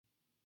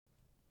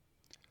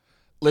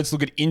Let's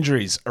look at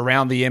injuries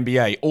around the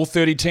NBA. All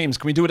 30 teams.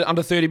 Can we do it in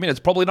under 30 minutes?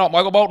 Probably not.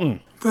 Michael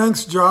Melton.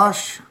 Thanks,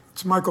 Josh.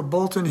 It's Michael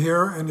Bolton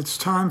here, and it's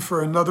time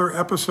for another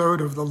episode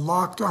of the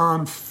Locked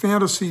On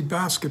Fantasy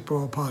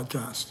Basketball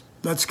Podcast.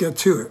 Let's get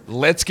to it.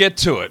 Let's get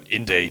to it,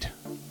 indeed.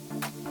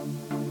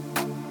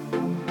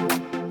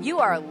 You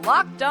are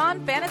Locked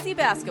On Fantasy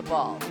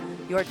Basketball,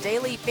 your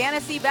daily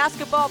fantasy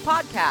basketball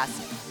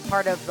podcast,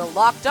 part of the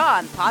Locked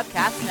On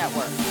Podcast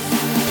Network.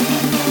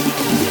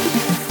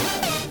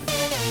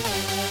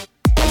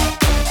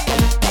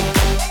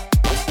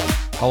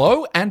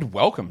 Hello and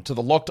welcome to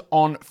the Locked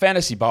On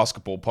Fantasy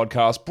Basketball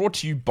Podcast, brought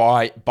to you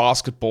by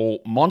Basketball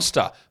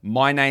Monster.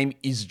 My name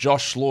is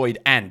Josh Lloyd,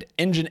 and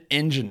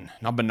Engine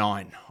number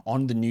 9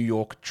 on the New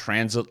York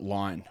Transit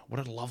line.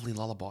 What a lovely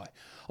lullaby.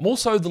 I'm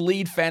also the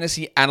lead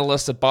fantasy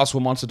analyst at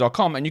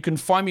basketballmonster.com, and you can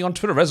find me on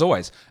Twitter, as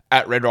always,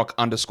 at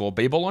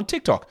redrock_bball, on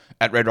TikTok,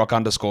 at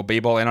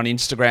redrock_bball, and on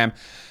Instagram.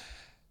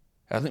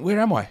 Where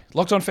am I?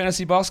 Locked On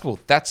Fantasy Basketball.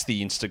 That's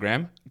the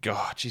Instagram.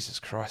 God, Jesus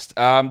Christ.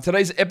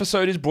 Today's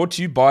episode is brought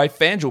to you by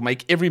FanDuel.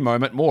 Make every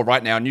moment more.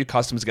 Right now, new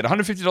customers get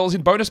 $150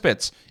 in bonus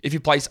bets if you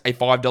place a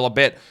 $5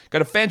 bet. Go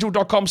to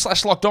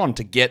FanDuel.com/LockedOn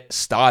to get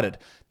started.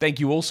 Thank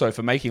you also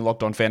for making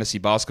Locked On Fantasy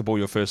Basketball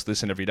your first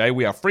listen every day.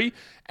 We are free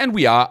and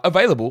we are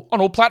available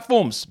on all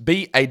platforms.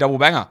 Be a double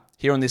banger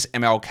here on this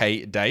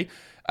MLK day.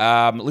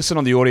 Listen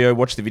on the audio,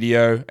 watch the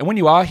video. And when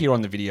you are here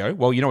on the video,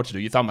 well, you know what to do.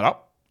 You thumb it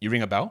up. You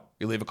ring a bell,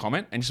 you leave a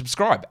comment, and you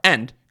subscribe.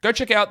 And go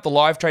check out the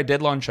live trade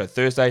deadline show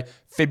Thursday,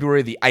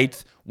 February the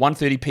 8th,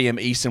 1:30 p.m.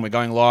 Eastern. We're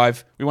going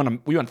live. We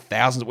want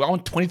thousands. We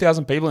want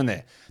 20,000 people in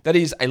there. That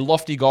is a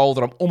lofty goal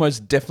that I'm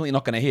almost definitely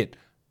not going to hit.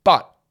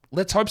 But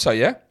let's hope so,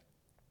 yeah?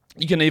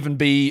 You can even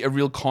be a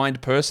real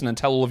kind person and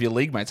tell all of your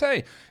league mates,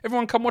 hey,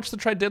 everyone come watch the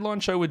trade deadline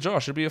show with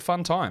Josh. It'll be a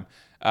fun time.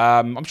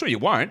 I'm sure you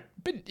won't,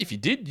 but if you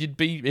did, you'd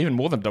be even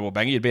more than a double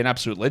banger. You'd be an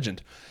absolute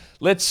legend.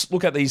 Let's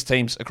look at these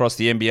teams across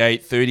the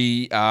NBA.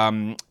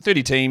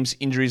 30 teams,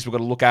 injuries we've got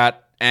to look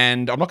at.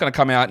 And I'm not going to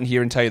come out in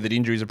here and tell you that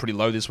injuries are pretty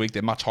low this week.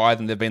 They're much higher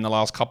than they've been the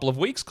last couple of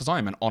weeks because I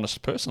am an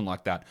honest person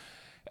like that.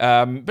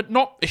 But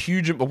not a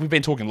huge... Well, we've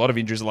been talking a lot of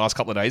injuries the last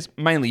couple of days,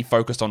 mainly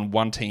focused on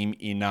one team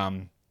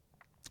in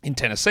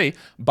Tennessee,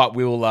 but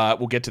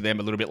we'll get to them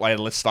a little bit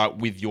later. Let's start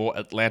with your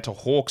Atlanta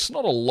Hawks.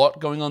 Not a lot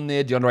going on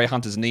there. DeAndre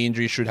Hunter's knee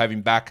injury should have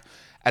him back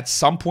at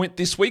some point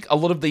this week. A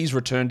lot of these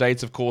return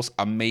dates, of course,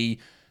 are me.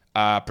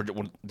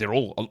 They're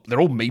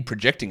all me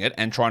projecting it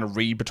and trying to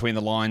read between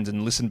the lines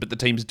and listen, but the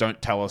teams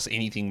don't tell us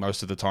anything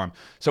most of the time.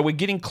 So we're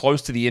getting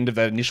close to the end of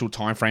that initial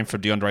time frame for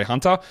DeAndre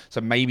Hunter. So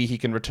maybe he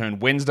can return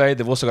Wednesday.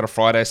 They've also got a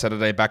Friday,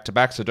 Saturday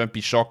back-to-back, so don't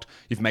be shocked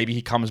if maybe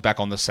he comes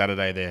back on the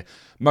Saturday there.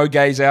 Mo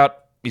Gay's out.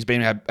 He's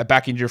been a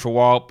back injury for a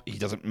while. He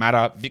doesn't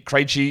matter. Vic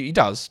Krejci, he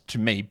does to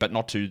me, but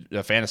not to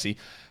fantasy.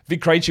 Vic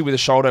Krejci with a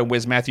shoulder and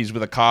Wes Matthews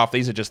with a calf.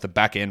 These are just the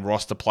back-end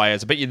roster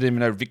players. I bet you didn't even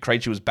know Vic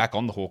Krejci was back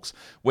on the Hawks.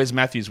 Wes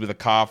Matthews with a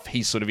calf.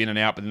 He's sort of in and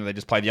out, but then they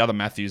just play the other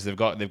Matthews. They've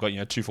got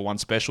 2-for-1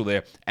 special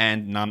there,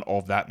 and none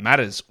of that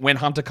matters. When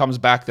Hunter comes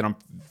back, then I'm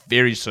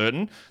very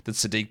certain that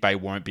Sadiq Bey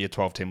won't be a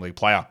 12-team league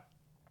player.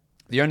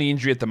 The only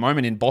injury at the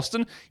moment in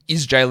Boston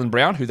is Jaylen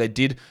Brown, who they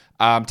did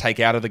take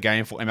out of the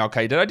game for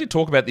MLK Day. I did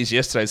talk about this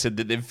yesterday. I said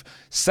that they've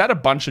sat a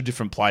bunch of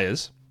different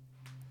players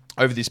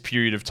over this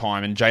period of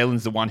time, and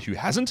Jalen's the one who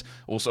hasn't,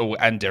 also,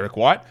 and Derek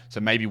White. So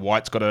maybe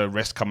White's got a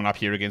rest coming up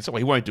here against... Well,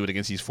 he won't do it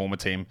against his former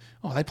team.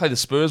 Oh, they play the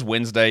Spurs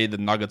Wednesday, the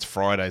Nuggets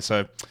Friday.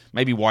 So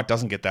maybe White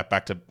doesn't get that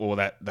back to or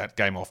that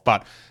game off.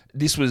 But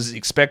this was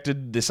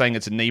expected. They're saying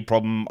it's a knee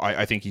problem.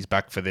 I think he's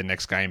back for their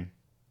next game.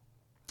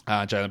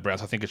 Jaylen Brown.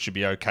 So I think it should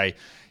be okay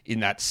in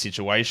that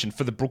situation.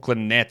 For the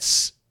Brooklyn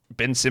Nets,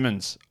 Ben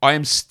Simmons. I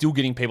am still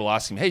getting people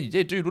asking, hey,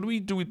 yeah, dude, what do we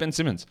do with Ben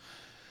Simmons?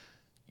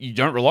 You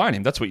don't rely on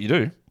him. That's what you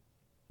do.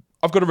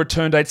 I've got a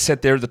return date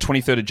set there at the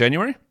 23rd of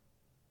January.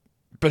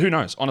 But who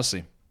knows,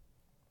 honestly.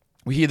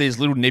 We hear these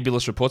little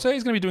nebulous reports. Hey,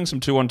 he's going to be doing some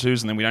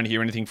 2-on-2s, and then we don't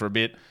hear anything for a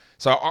bit.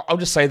 So I'll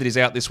just say that he's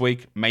out this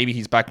week. Maybe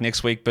he's back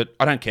next week, but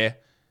I don't care.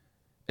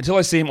 Until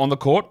I see him on the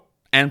court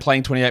and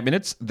playing 28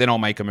 minutes, then I'll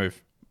make a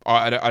move.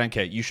 I don't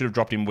care. You should have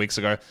dropped him weeks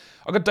ago.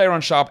 I got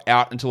Day'Ron Sharpe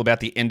out until about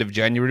the end of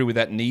January with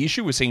that knee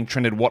issue. We're seeing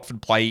Trendon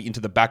Watford play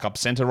into the backup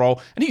center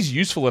role, and he's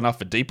useful enough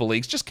for deeper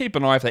leagues. Just keep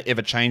an eye if they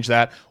ever change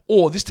that.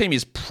 Or this team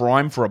is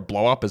prime for a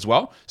blow-up as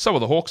well. So are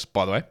the Hawks,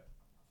 by the way.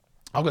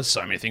 I've got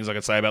so many things I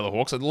could say about the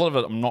Hawks. A lot of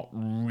it I'm not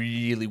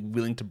really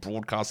willing to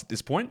broadcast at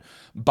this point,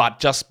 but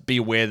just be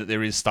aware that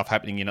there is stuff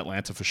happening in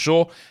Atlanta for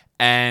sure.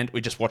 And we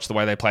just watched the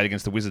way they played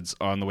against the Wizards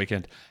on the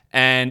weekend.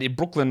 And in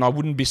Brooklyn, I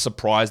wouldn't be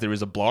surprised there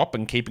is a blow-up,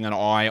 and keeping an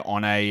eye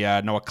on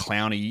a Noah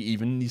Clowney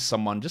even is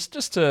someone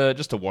just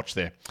to watch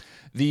there.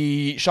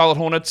 The Charlotte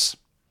Hornets,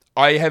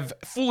 I have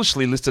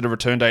foolishly listed a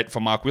return date for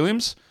Mark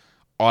Williams.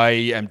 I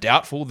am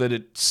doubtful that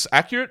it's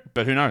accurate,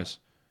 but who knows?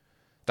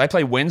 They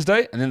play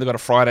Wednesday, and then they've got a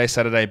Friday,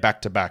 Saturday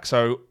back-to-back.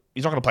 So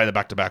he's not going to play the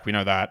back-to-back. We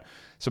know that.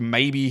 So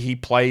maybe he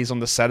plays on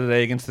the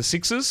Saturday against the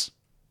Sixers.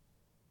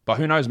 But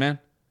who knows, man?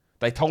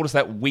 They told us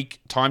that week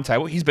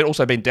timetable. He's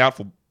also been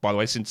doubtful, by the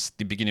way, since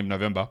the beginning of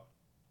November.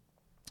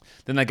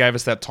 Then they gave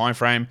us that time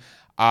frame.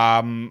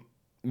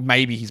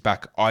 maybe he's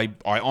back. I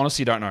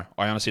honestly don't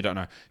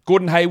know.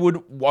 Gordon Hayward,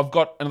 I've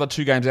got another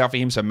 2 games out for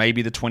him, so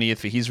maybe the 20th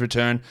for his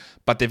return,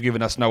 but they've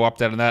given us no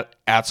update on that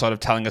outside of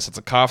telling us it's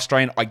a calf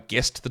strain. I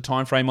guessed the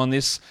time frame on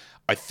this.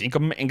 I think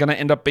I'm going to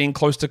end up being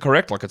close to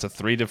correct, like it's a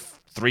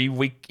 3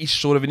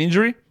 week-ish sort of an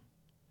injury.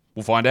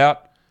 We'll find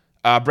out.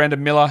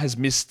 Brandon Miller has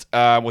missed,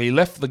 he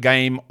left the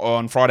game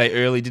on Friday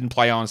early, didn't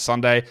play on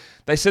Sunday.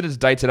 They said it's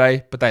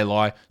day-to-day, but they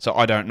lie, so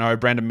I don't know.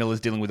 Brandon Miller's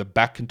dealing with a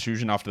back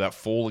contusion after that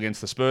fall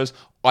against the Spurs.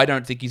 I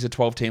don't think he's a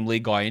 12-team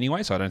league guy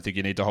anyway, so I don't think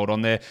you need to hold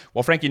on there.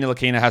 While Frankie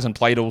Ntilikina hasn't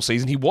played all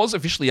season, he was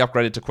officially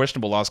upgraded to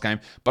questionable last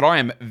game, but I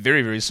am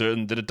very, very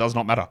certain that it does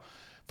not matter.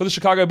 For the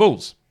Chicago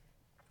Bulls,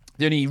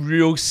 the only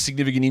real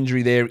significant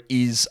injury there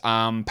is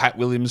Pat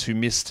Williams, who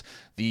missed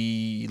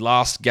the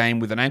last game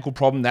with an ankle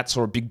problem. That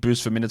saw a big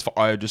boost for minutes for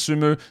Ayo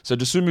Dosunmu. So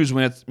Dosumu's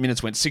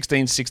minutes went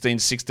 16, 16,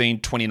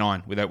 16,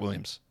 29 without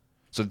Williams.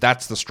 So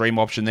that's the stream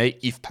option there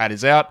if Pat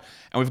is out.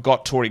 And we've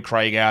got Torrey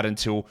Craig out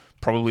until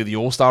probably the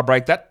All-Star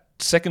break. That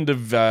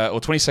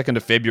 22nd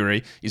of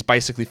February is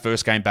basically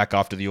first game back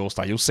after the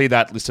All-Star. You'll see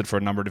that listed for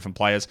a number of different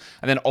players.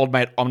 And then old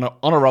mate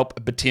Onuralp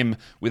Batim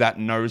with that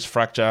nose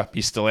fracture.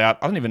 He's still out.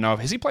 I don't even know.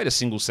 Has he played a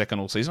single second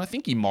all season? I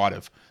think he might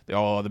have.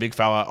 The big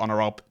fella,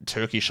 Onuralp,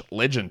 Turkish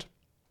legend.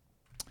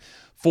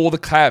 For the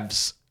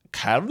Cavs,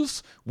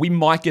 we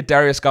might get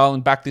Darius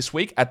Garland back this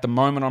week. At the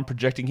moment, I'm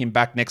projecting him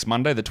back next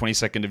Monday, the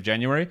 22nd of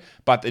January.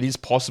 But it is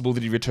possible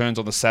that he returns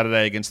on the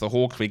Saturday against the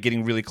Hawks. We're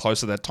getting really close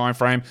to that time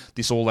frame.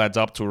 This all adds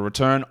up to a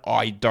return.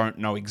 I don't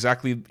know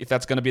exactly if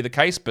that's going to be the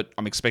case, but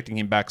I'm expecting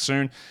him back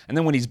soon. And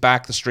then when he's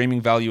back, the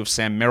streaming value of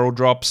Sam Merrill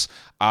drops.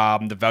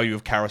 The value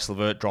of Karis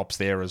LeVert drops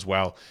there as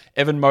well.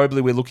 Evan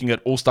Mobley, we're looking at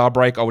All-Star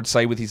break, I would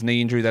say, with his knee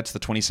injury. That's the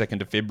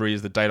 22nd of February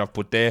is the date I've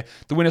put there.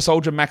 The winter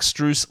soldier, Max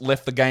Strus,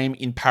 left the game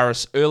in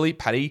Paris early,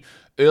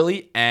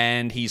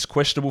 and he's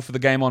questionable for the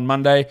game on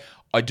Monday.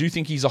 I do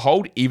think he's a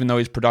hold, even though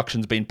his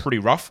production's been pretty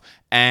rough.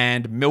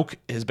 And Milk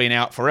has been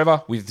out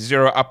forever with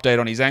zero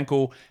update on his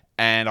ankle,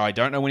 and I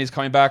don't know when he's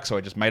coming back, so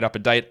I just made up a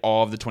date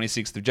of the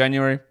 26th of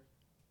January.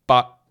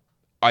 But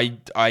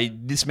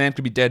this man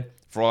could be dead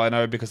for all I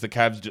know, because the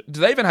Cavs... Do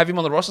they even have him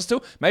on the roster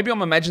still? Maybe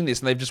I'm imagining this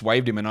and they've just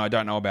waived him and I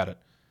don't know about it.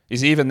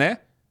 Is he even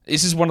there?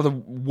 This is one of the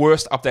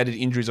worst updated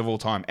injuries of all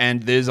time.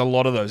 And there's a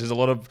lot of those. There's a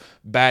lot of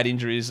bad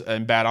injuries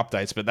and bad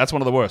updates, but that's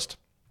one of the worst.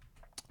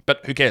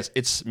 But who cares?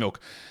 It's milk.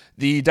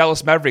 The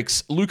Dallas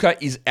Mavericks,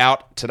 Luka is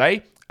out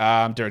today.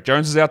 Derek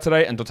Jones is out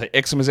today, and Dante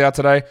Exum is out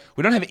today.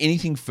 We don't have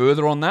anything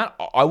further on that.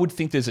 I would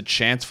think there's a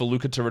chance for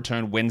Luka to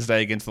return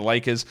Wednesday against the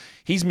Lakers.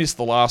 He's missed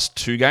the last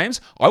 2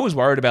 games. I was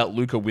worried about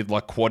Luka with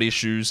like quad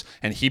issues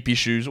and hip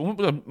issues.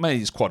 Maybe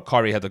his quad.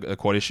 Kyrie had the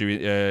quad issue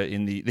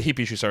in the hip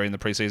issue, in the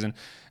preseason.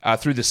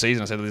 Through the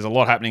season, I said there's a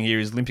lot happening here.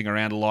 He's limping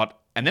around a lot,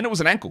 and then it was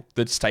an ankle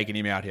that's taken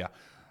him out here.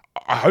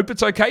 I hope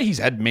it's okay. He's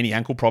had many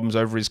ankle problems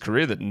over his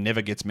career that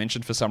never gets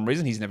mentioned for some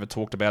reason. He's never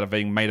talked about it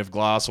being made of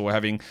glass or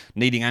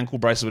needing ankle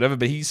braces or whatever,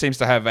 but he seems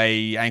to have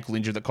a ankle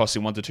injury that costs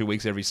him 1 to 2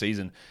 weeks every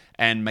season.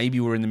 And maybe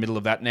we're in the middle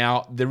of that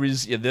now.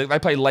 They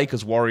play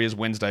Lakers, Warriors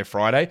Wednesday,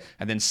 Friday,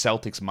 and then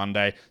Celtics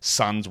Monday,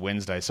 Suns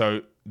Wednesday. So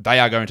they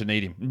are going to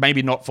need him.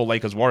 Maybe not for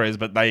Lakers, Warriors,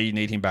 but they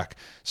need him back.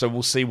 So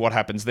we'll see what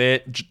happens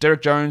there.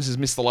 Derek Jones has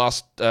missed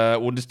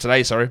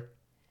today,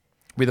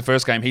 with the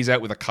first game. He's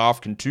out with a calf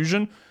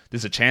contusion.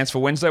 There's a chance for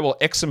Wednesday. Well,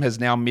 Exum has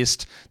now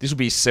missed. This will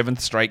be his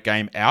 7th straight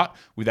game out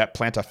with that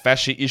plantar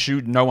fascia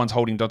issue. No one's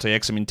holding Dante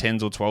Exum in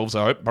 10s or 12s,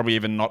 I hope. Probably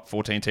even not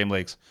 14-team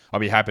leagues. I'll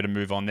be happy to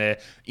move on there.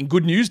 In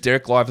good news,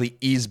 Derek Lively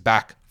is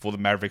back for the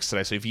Mavericks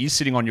today. So if he is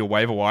sitting on your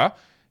waiver wire,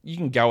 you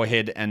can go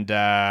ahead and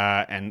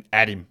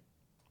add him.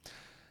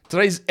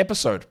 Today's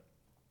episode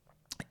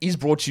is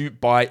brought to you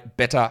by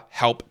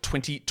BetterHelp.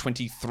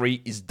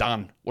 2023 is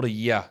done. What a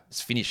year.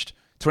 It's finished.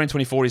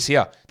 2024 is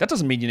here. That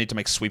doesn't mean you need to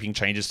make sweeping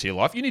changes to your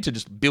life. You need to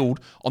just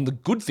build on the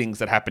good things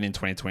that happened in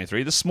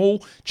 2023, the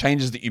small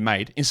changes that you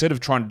made, instead of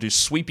trying to do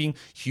sweeping,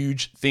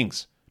 huge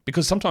things.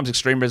 Because sometimes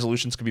extreme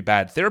resolutions can be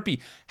bad.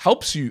 Therapy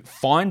helps you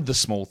find the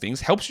small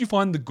things, helps you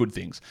find the good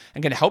things,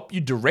 and can help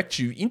you direct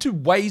you into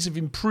ways of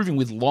improving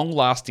with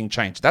long-lasting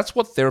change. That's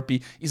what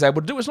therapy is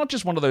able to do. It's not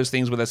just one of those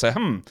things where they say,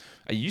 are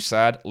you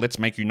sad? Let's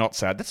make you not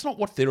sad. That's not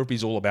what therapy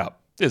is all about.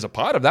 There's a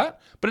part of that,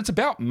 but it's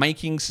about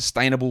making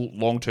sustainable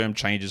long-term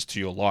changes to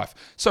your life.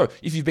 So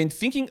if you've been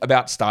thinking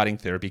about starting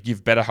therapy,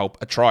 give BetterHelp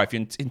a try. If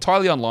you're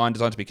entirely online,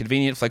 designed to be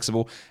convenient,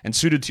 flexible, and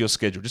suited to your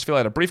schedule, just fill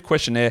out a brief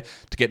questionnaire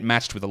to get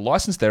matched with a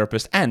licensed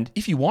therapist. And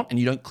if you want and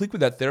you don't click with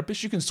that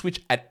therapist, you can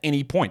switch at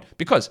any point.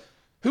 Because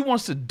who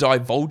wants to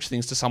divulge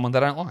things to someone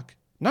they don't like?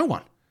 No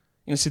one.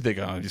 You can sit there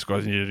going, this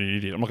guy's an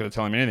idiot. I'm not going to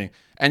tell him anything.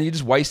 And you're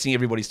just wasting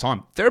everybody's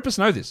time. Therapists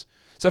know this.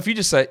 So if you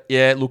just say,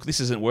 yeah, look, this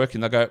isn't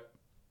working, they'll go,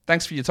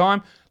 thanks for your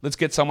time. Let's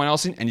get someone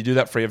else in, and you do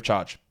that free of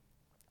charge.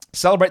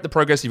 Celebrate the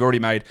progress you've already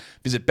made.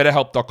 Visit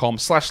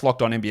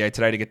betterhelp.com/lockedonnba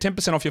today to get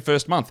 10% off your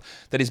first month.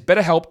 That is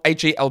betterhelp,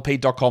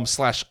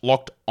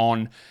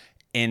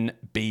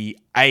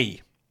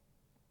 HELP.com/lockedonnba.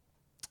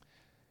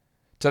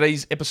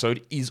 Today's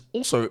episode is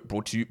also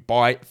brought to you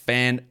by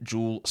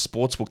FanDuel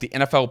Sportsbook. The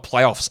NFL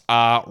playoffs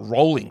are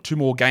rolling. 2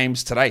 more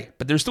games today,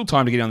 but there's still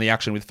time to get on the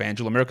action with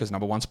FanDuel, America's #1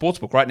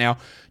 sportsbook. Right now,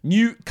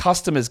 new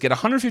customers get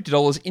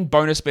 $150 in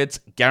bonus bets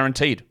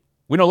guaranteed.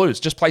 Win or lose,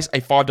 just place a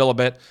 $5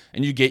 bet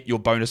and you get your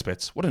bonus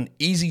bets. What an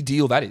easy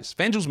deal that is.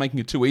 FanDuel's making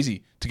it too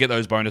easy to get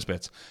those bonus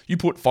bets. You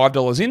put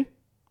 $5 in,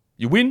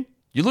 you win,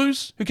 you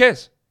lose, who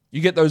cares? You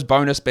get those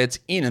bonus bets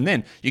in, and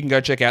then you can go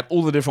check out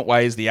all the different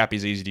ways. The app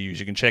is easy to use.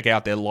 You can check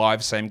out their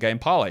live same-game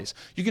parlays.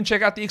 You can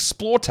check out the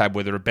Explore tab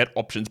where there are bet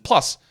options.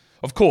 Plus,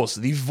 of course,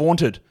 the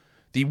vaunted,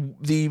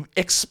 the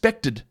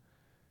expected,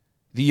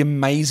 the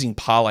amazing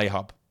Parlay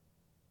Hub.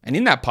 And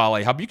in that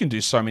Parlay Hub, you can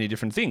do so many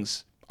different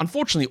things.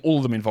 Unfortunately, all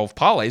of them involve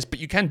parlays, but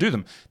you can do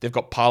them. They've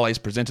got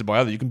parlays presented by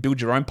others. You can build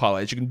your own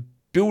parlays. You can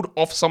build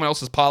off someone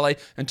else's parlay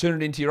and turn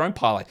it into your own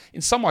parlay.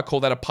 And some might call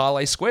that a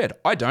parlay squared.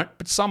 I don't,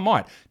 but some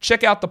might.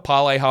 Check out the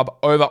Parlay Hub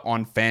over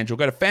on FanDuel.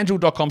 Go to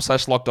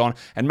FanDuel.com/lockedon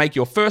and make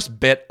your first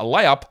bet a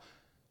layup.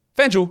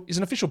 FanDuel is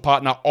an official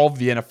partner of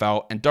the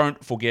NFL, and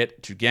don't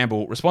forget to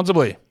gamble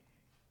responsibly.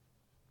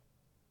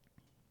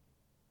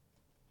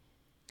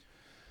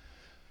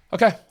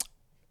 Okay,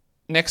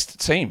 next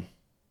team.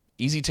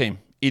 Easy team.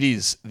 It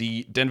is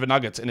the Denver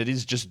Nuggets, and it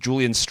is just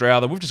Julian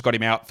Strouder. We've just got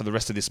him out for the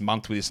rest of this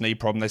month with this knee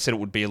problem. They said it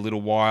would be a little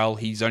while.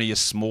 He's only a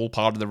small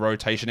part of the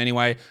rotation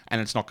anyway,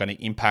 and it's not going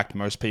to impact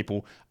most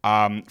people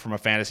from a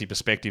fantasy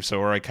perspective,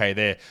 so we're okay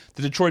there.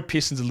 The Detroit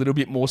Pistons a little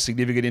bit more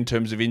significant in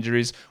terms of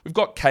injuries. We've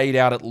got Cade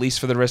out at least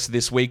for the rest of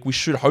this week. We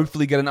should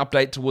hopefully get an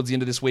update towards the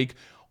end of this week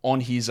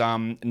on his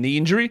knee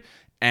injury,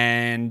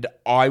 and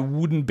I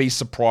wouldn't be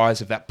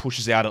surprised if that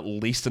pushes out at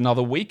least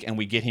another week and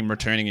we get him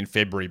returning in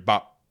February,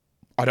 but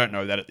I don't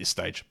know that at this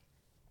stage.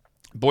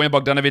 Bojan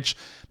Bogdanovic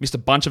missed a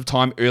bunch of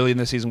time early in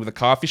the season with a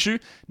calf issue.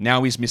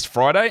 Now he's missed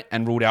Friday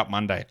and ruled out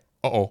Monday.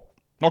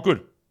 Not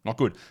good. Not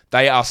good.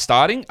 They are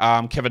starting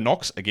Kevin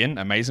Knox, again,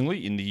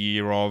 amazingly, in the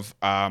year of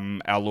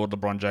our Lord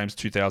LeBron James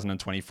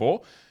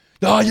 2024.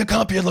 Oh, you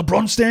can't be a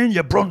LeBron stan,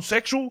 you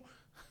Bronsexual.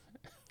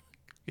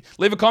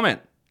 Leave a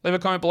comment. Leave a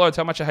comment below.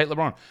 Tell how much you hate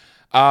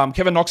LeBron.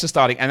 Kevin Knox is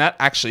starting, and that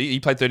actually, he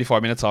played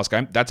 35 minutes last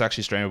game. That's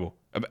actually streamable.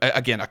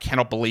 Again, I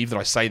cannot believe that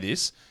I say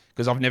this,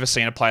 because I've never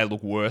seen a player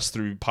look worse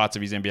through parts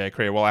of his NBA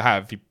career. Well, I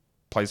have. He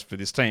plays for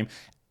this team.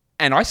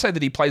 And I say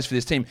that he plays for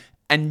this team,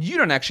 and you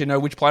don't actually know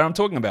which player I'm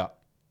talking about.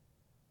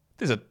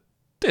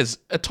 There's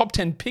a top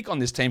 10 pick on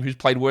this team who's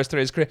played worse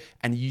through his career,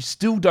 and you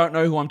still don't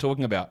know who I'm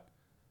talking about.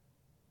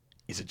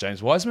 Is it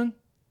James Wiseman?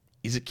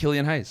 Is it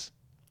Killian Hayes?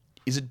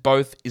 Is it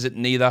both? Is it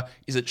neither?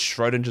 Is it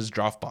Schrodinger's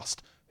draft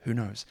bust? Who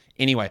knows?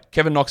 Anyway,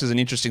 Kevin Knox is an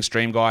interesting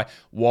stream guy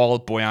while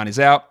Bojan is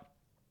out.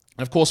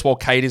 And of course, while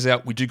Cade is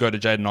out, we do go to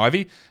Jaden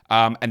Ivey,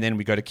 and then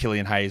we go to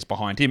Killian Hayes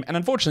behind him. And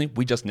unfortunately,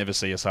 we just never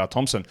see Asar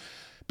Thompson.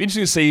 Be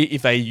interesting to see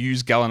if they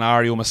use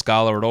Gallinari or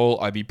Muscala at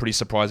all. I'd be pretty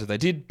surprised if they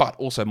did. But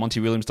also, Monty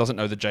Williams doesn't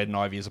know that Jaden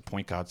Ivey is a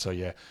point guard. So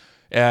yeah,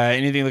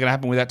 anything that's going to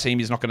happen with that team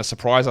is not going to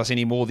surprise us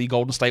anymore. The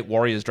Golden State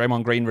Warriors,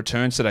 Draymond Green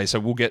returns today, so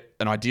we'll get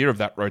an idea of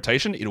that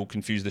rotation. It'll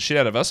confuse the shit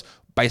out of us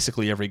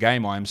basically every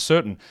game, I am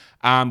certain.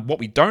 What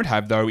we don't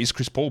have, though, is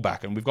Chris Paul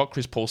back, and we've got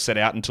Chris Paul set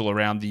out until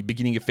around the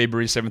beginning of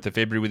February, 7th of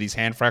February, with his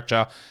hand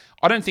fracture.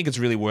 I don't think it's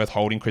really worth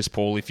holding Chris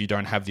Paul if you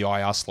don't have the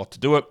IR slot to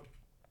do it.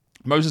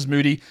 Moses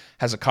Moody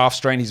has a calf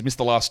strain. He's missed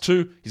the last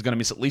 2. He's going to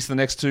miss at least the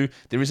next 2.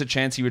 There is a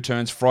chance he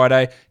returns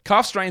Friday.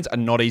 Calf strains are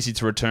not easy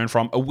to return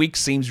from. A week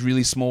seems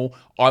really small.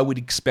 I would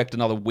expect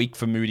another week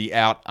for Moody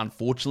out,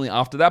 unfortunately,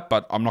 after that,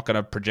 but I'm not going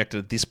to project it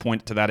at this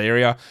point to that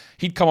area.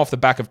 He'd come off the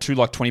back of 2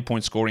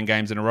 20-point scoring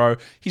games in a row.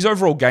 His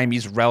overall game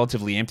is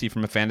relatively empty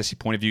from a fantasy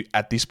point of view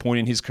at this point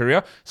in his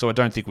career, so I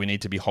don't think we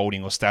need to be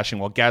holding or stashing.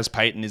 While Gaz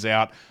Payton is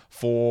out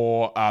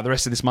for the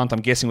rest of this month, I'm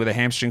guessing with a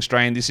hamstring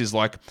strain. This is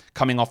like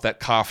coming off that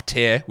calf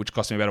tear, which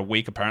cost me about a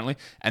week apparently,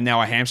 and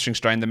now a hamstring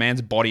strain. The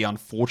man's body,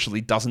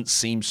 unfortunately, doesn't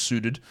seem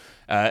suited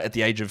at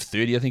the age of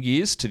 30, I think he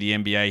is, to the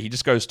NBA. He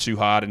just goes too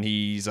hard, and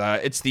he's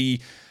it's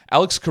the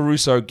Alex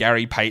Caruso,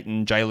 Gary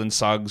Payton, Jalen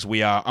Suggs.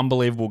 We are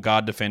unbelievable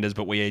guard defenders,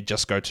 but we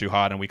just go too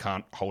hard, and we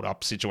can't hold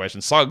up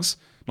situations. Suggs,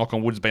 knock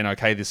on wood, has been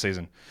okay this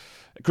season.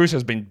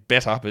 Caruso's been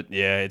better, but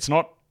yeah, it's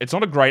not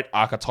a great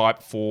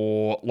archetype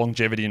for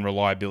longevity and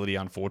reliability,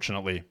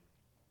 unfortunately.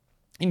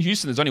 In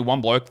Houston, there's only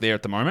one bloke there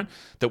at the moment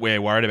that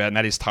we're worried about, and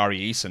that is Tari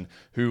Eason,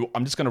 who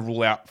I'm just going to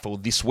rule out for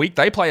this week.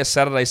 They play a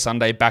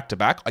Saturday-Sunday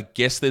back-to-back. I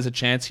guess there's a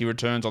chance he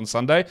returns on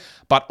Sunday,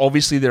 but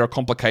obviously there are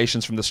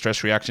complications from the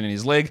stress reaction in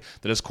his leg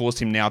that has caused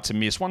him now to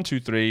miss 1,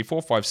 2, 3,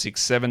 4, 5,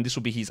 6, 7. This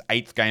will be his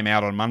 8th game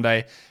out on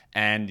Monday,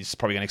 and it's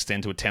probably going to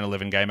extend to a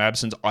 10-11 game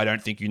absence. I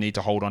don't think you need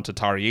to hold on to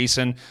Tari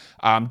Eason.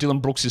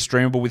 Dylan Brooks is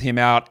streamable with him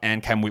out,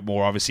 and Cam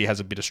Whitmore obviously has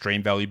a bit of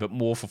stream value, but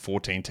more for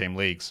 14-team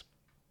leagues.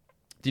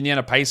 The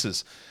Indiana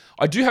Pacers.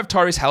 I do have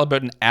Tyrese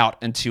Halliburton out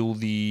until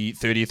the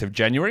 30th of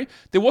January.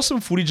 There was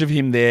some footage of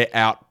him there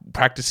out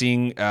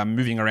practicing,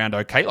 moving around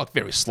okay, like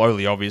very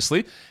slowly,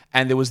 obviously.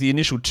 And there was the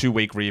initial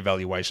 2-week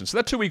reevaluation. So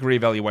that 2-week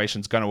reevaluation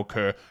is going to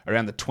occur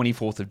around the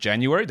 24th of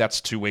January. That's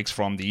 2 weeks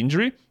from the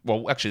injury.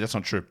 Well, actually, that's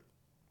not true.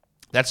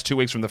 That's 2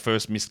 weeks from the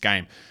first missed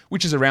game,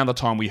 which is around the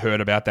time we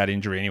heard about that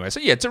injury anyway. So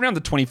yeah, it's around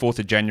the 24th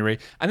of January,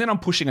 and then I'm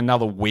pushing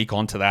another week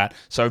onto that.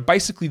 So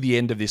basically the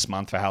end of this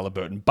month for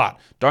Halliburton. But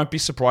don't be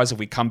surprised if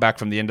we come back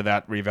from the end of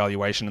that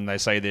reevaluation and they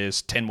say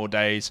there's 10 more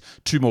days,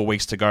 2 more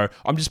weeks to go.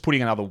 I'm just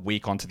putting another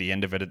week onto the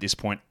end of it at this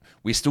point.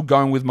 We're still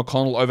going with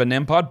McConnell over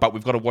Nembhard, but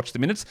we've got to watch the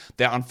minutes.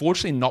 They're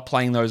unfortunately not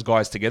playing those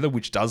guys together,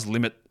 which does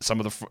limit some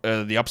of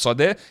the upside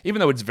there,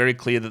 even though it's very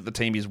clear that the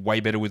team is way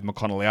better with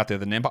McConnell out there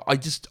than Nembhard.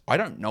 I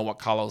don't know what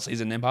Carlos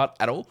sees in Nembhard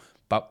at all,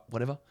 but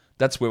whatever.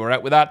 That's where we're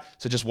at with that.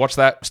 So just watch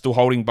that. Still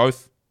holding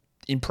both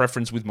in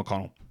preference with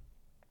McConnell.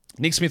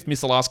 Nick Smith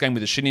missed the last game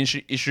with a shin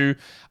issue.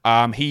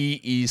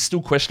 He is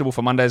still questionable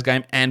for Monday's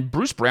game, and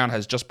Bruce Brown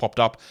has just popped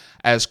up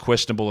as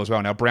questionable as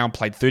well. Now, Brown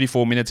played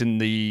 34 minutes in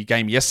the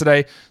game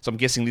yesterday, so I'm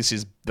guessing this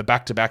is the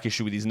back-to-back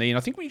issue with his knee, and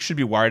I think we should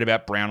be worried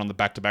about Brown on the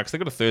back-to-backs. They've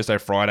got a Thursday,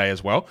 Friday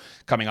as well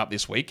coming up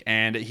this week,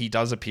 and he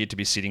does appear to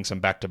be sitting some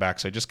back-to-back,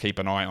 so just keep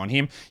an eye on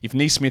him. If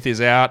Neesmith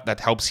is out, that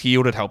helps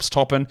Heald, it helps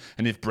Toppin,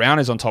 and if Brown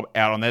is out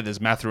on there, there's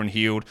Mathurin,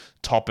 Heald,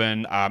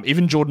 Toppin,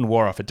 even Jordan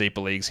Wara for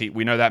deeper leagues.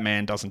 We know that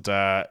man doesn't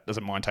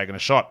mind taking a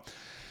shot.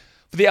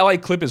 For the LA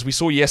Clippers, we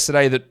saw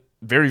yesterday that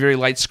very, very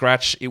late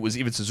scratch. It was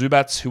Ivica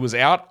Zubats who was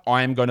out.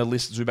 I am going to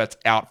list Zubats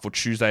out for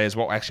Tuesday as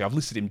well. Actually, I've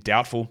listed him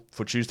doubtful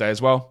for Tuesday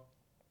as well.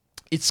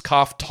 It's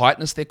calf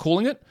tightness, they're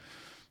calling it.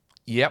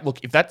 Yeah, look,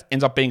 if that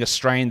ends up being a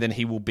strain, then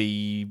he will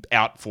be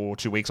out for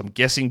 2 weeks, I'm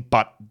guessing,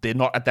 but they're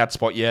not at that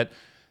spot yet.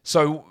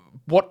 So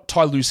what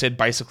Ty Lue said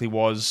basically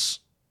was,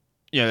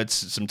 it's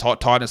some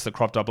tightness that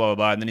cropped up, blah, blah,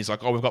 blah. And then he's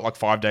like, we've got like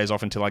 5 days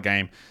off until our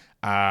game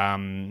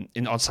on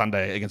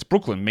Sunday against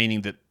Brooklyn,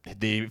 meaning that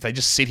if they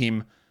just sit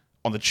him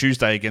on the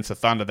Tuesday against the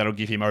Thunder, that'll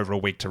give him over a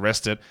week to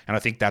rest it. And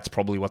I think that's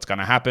probably what's going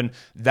to happen.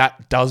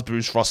 That does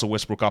boost Russell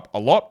Westbrook up a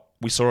lot.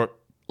 We saw it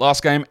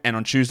last game, and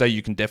on Tuesday,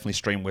 you can definitely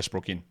stream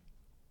Westbrook in.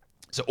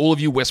 So all of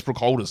you Westbrook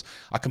holders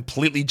are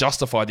completely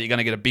justified that you're going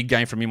to get a big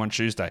game from him on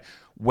Tuesday.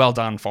 Well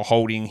done for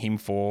holding him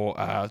for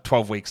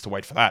 12 weeks to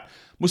wait for that.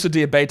 Moussa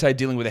Diabate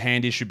dealing with a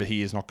hand issue, but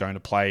he is not going to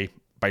play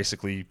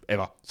basically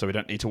ever. So we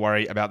don't need to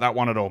worry about that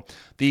one at all.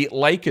 The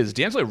Lakers,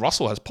 D'Angelo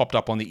Russell has popped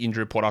up on the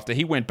injury report after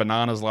he went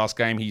bananas last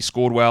game. He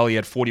scored well. He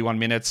had 41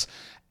 minutes.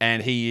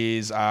 And he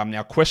is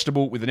now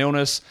questionable with an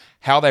illness.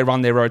 How they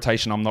run their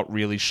rotation, I'm not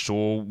really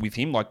sure with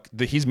him. Like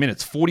his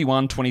minutes,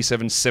 41,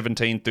 27,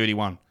 17,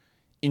 31.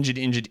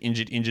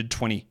 Injured,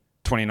 20,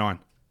 29.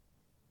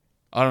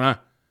 I don't know.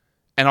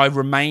 And I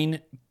remain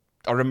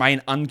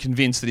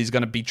unconvinced that he's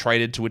going to be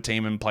traded to a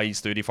team and plays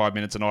 35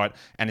 minutes a night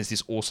and is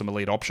this awesome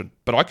elite option.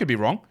 But I could be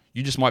wrong.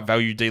 You just might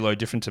value D'Lo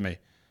different to me.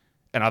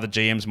 And other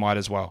GMs might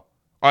as well.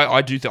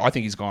 I think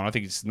he's gone. I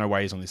think there's no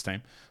way he's on this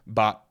team.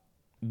 But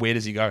where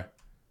does he go?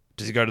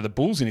 Does he go to the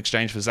Bulls in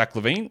exchange for Zach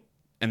LaVine?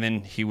 And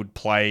then he would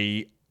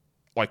play,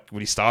 would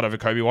he start over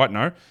Kobe White?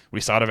 No. Would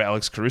he start over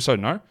Alex Caruso?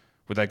 No.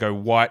 Would they go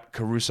White,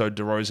 Caruso,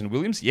 DeRozan,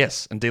 Williams?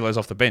 Yes. And D'Lo's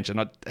off the bench. And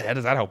how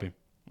does that help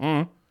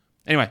him?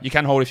 Anyway, you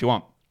can hold if you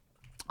want.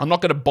 I'm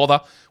not going to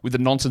bother with the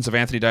nonsense of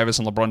Anthony Davis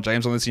and LeBron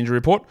James on this injury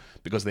report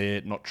because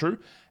they're not true.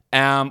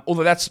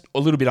 Although that's a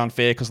little bit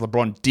unfair because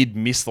LeBron did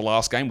miss the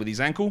last game with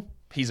his ankle.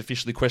 He's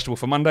officially questionable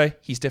for Monday.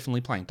 He's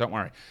definitely playing. Don't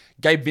worry.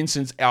 Gabe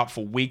Vincent's out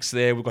for weeks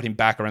there. We've got him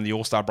back around the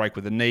All-Star break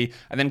with a knee.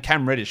 And then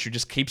Cam Reddish, who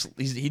just keeps...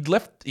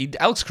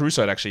 Alex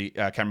Caruso had actually,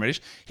 Cam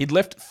Reddish. He'd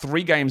left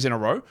 3 games in a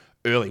row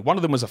early. One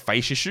of them was a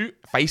face issue.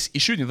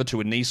 The other 2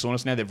 were knee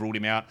soreness. Now they've ruled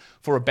him out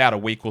for about a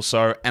week or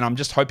so. And I'm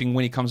just hoping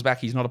when he comes back,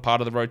 he's not a part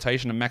of the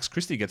rotation and Max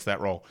Christie gets that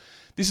role.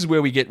 This is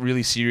where we get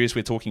really serious.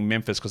 We're talking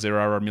Memphis because there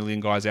are a million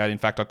guys out. In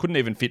fact, I couldn't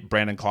even fit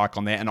Brandon Clark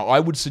on there. And I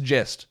would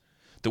suggest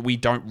that we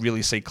don't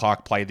really see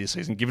Clark play this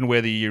season. Given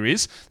where the year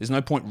is, there's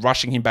no point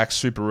rushing him back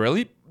super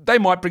early. They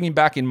might bring him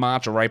back in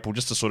March or April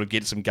just to sort of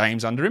get some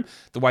games under him,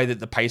 the way that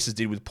the Pacers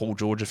did with Paul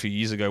George a few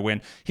years ago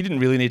when he didn't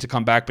really need to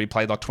come back, but he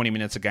played like 20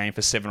 minutes a game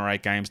for 7 or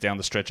 8 games down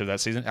the stretch of that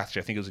season.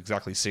 Actually, I think it was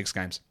exactly 6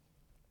 games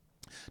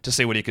to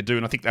see what he could do,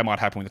 and I think that might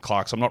happen with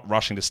Clark, so I'm not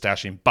rushing to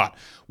stash him. But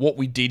what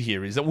we did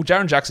here is that,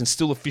 Jaren Jackson's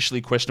still officially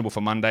questionable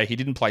for Monday. He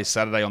didn't play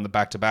Saturday on the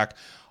back-to-back.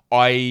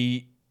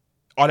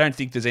 I don't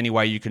think there's any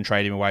way you can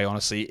trade him away,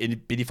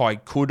 honestly. But if I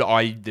could,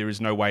 there is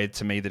no way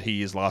to me that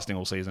he is lasting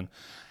all season.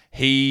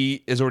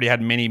 He has already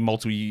had many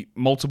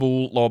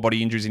multiple lower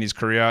body injuries in his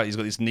career. He's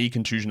got this knee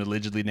contusion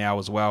allegedly now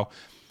as well.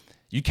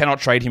 You cannot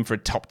trade him for a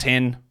top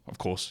 10, of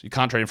course. You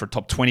can't trade him for a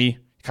top 20. You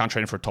can't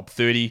trade him for a top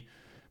 30.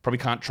 Probably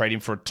can't trade him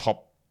for a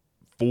top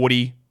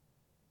 40.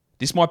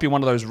 This might be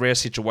one of those rare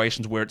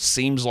situations where it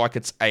seems like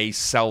it's a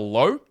sell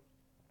low,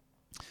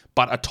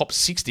 but a top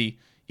 60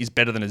 is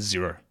better than a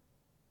 0.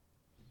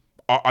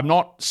 I'm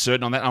not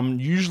certain on that. I'm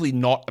usually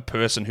not a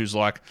person who's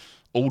like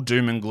all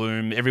doom and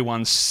gloom.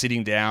 Everyone's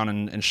sitting down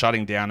and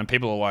shutting down. And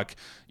people are like,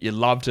 you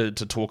love to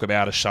talk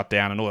about a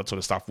shutdown and all that sort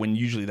of stuff. When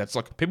usually that's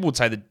like, people would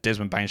say that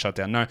Desmond Bain shut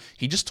down. No,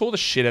 he just tore the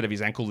shit out of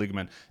his ankle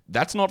ligament.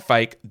 That's not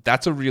fake.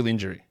 That's a real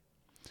injury.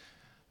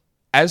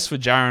 As for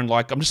Jaren,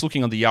 I'm just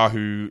looking on the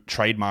Yahoo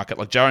trade market.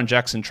 Jaren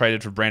Jackson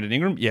traded for Brandon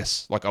Ingram.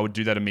 Yes, I would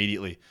do that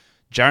immediately.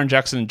 Jaren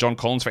Jackson and John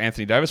Collins for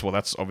Anthony Davis. Well,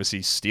 that's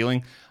obviously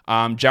stealing.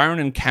 Jaren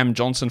and Cam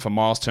Johnson for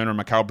Miles Turner and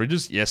Mikal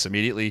Bridges. Yes,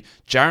 immediately.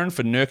 Jaren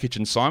for Nurkic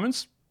and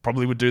Simons.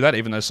 Probably would do that,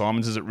 even though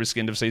Simons is at risk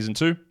end of season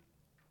 2.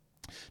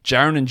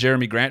 Jaren and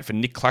Jeremy Grant for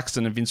Nick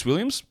Claxton and Vince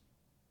Williams.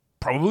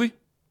 Probably.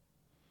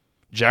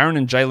 Jaren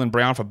and Jaylen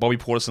Brown for Bobby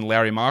Portis and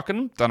Larry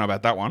Markin. Don't know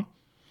about that one.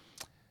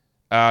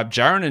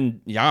 Jaren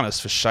and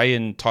Giannis for Shea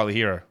and Tyler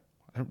Hero.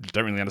 I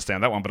don't really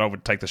understand that one, but I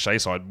would take the Shea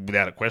side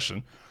without a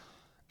question.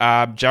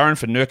 Jaren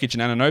for Nurkic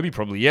and Anunoby,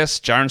 probably yes.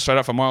 Jaren straight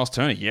up for Miles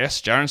Turner,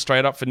 yes. Jaren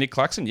straight up for Nick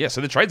Claxton, yes.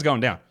 So the trade's going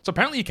down. So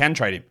apparently you can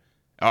trade him.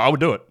 I would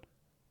do it.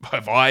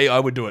 If I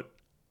would do it.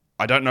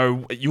 I don't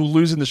know. You'll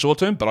lose in the short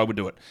term, but I would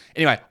do it.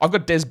 Anyway, I've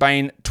got Des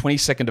Bane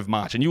 22nd of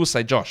March, and you will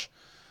say, Josh,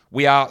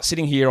 we are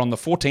sitting here on the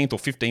 14th or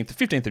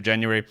 15th of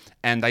January,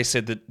 and they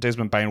said that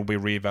Desmond Bane will be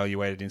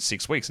reevaluated in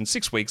 6 weeks. And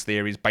 6 weeks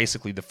there is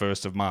basically the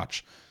 1st of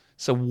March.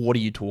 So what are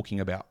you talking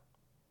about?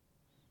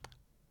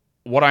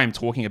 What I am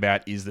talking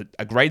about is that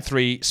a grade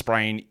 3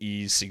 sprain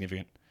is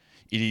significant.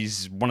 It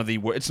is one of the...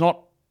 It's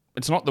not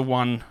the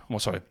one... Well,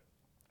 sorry.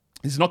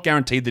 It's not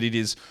guaranteed that it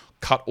is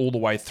cut all the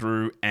way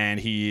through and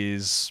he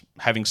is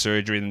having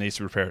surgery and needs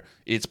to repair it.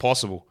 It's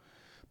possible.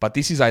 But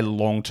this is a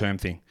long-term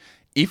thing.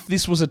 If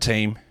this was a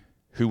team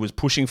who was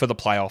pushing for the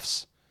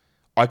playoffs,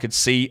 I could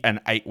see an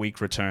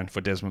 8-week return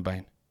for Desmond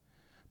Bane.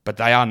 But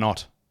they are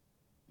not.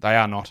 They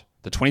are not.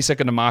 The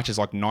 22nd of March is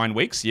like 9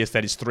 weeks. Yes,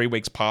 that is 3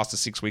 weeks past the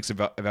 6 weeks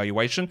of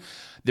evaluation.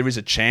 There is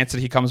a chance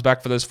that he comes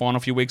back for those final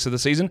few weeks of the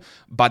season.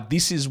 But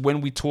this is when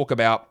we talk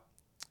about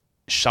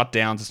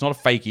shutdowns. It's not a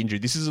fake injury.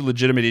 This is a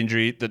legitimate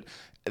injury that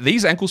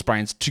these ankle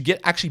sprains, to get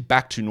actually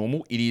back to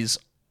normal, it is,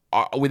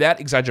 without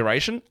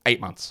exaggeration,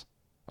 8 months.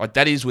 Like,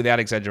 that is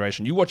without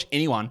exaggeration. You watch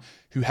anyone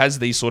who has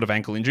these sort of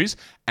ankle injuries,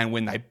 and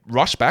when they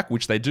rush back,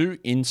 which they do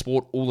in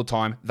sport all the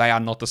time, they are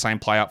not the same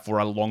player for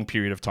a long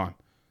period of time.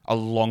 A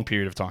long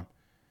period of time.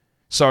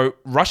 So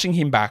rushing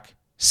him back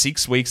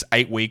 6 weeks,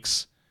 8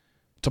 weeks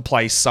to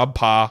play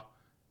subpar,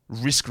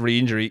 risk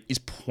re-injury is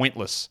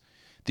pointless.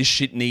 This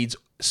shit needs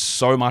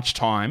so much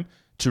time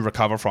to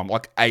recover from,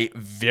 like a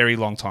very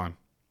long time.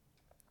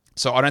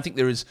 So I don't think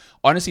there is...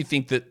 I honestly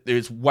think that there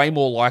is way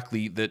more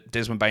likely that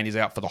Desmond Bane is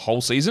out for the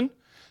whole season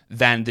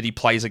than that he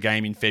plays a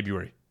game in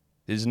February.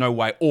 There's no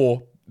way,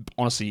 or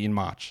honestly in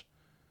March.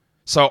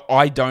 So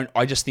I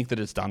just think that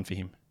it's done for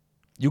him.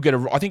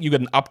 I think you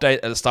get an update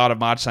at the start of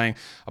March saying,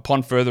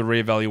 upon further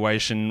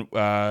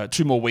reevaluation,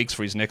 2 more weeks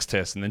for his next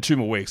test, and then 2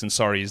 more weeks, and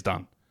sorry, he's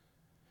done.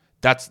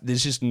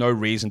 There's just no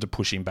reason to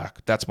push him back.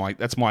 That's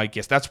my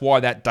guess. That's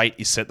why that date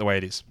is set the way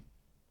it is.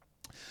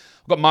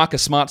 I've got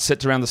Marcus Smart set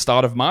to around the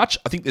start of March.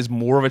 I think there's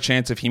more of a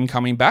chance of him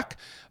coming back,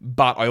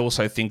 but I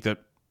also think that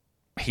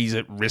he's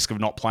at risk of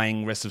not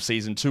playing rest of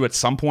season 2 at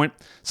some point.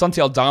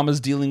 Santi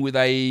Aldama's dealing with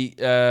a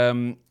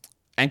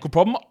ankle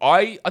problem.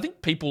 I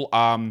think people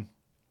are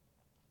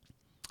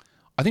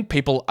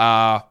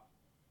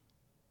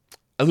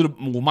a little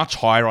more, much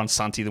higher on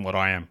Santi than what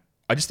I am.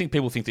 I just think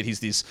people think that he's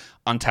this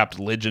untapped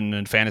legend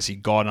and fantasy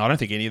god, and I don't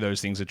think any of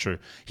those things are true.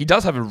 He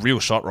does have a real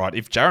shot, right?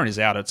 If Jaren is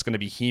out, it's going to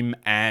be him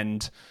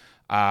and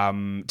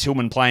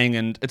Tillman playing,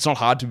 and it's not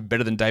hard to be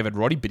better than David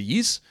Roddy, but he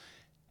is.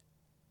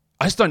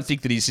 I just don't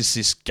think that he's just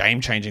this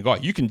game-changing guy.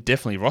 You can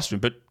definitely roster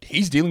him, but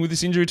he's dealing with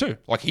this injury too.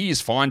 Like, he is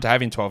fine to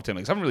have in 12-10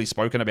 leagues. I haven't really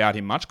spoken about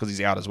him much because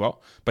he's out as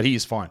well, but he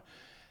is fine.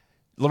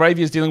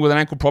 Laravia's dealing with an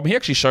ankle problem. He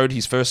actually showed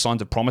his first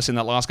signs of promise in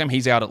that last game.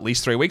 He's out at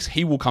least 3 weeks.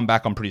 He will come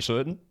back, I'm pretty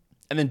certain.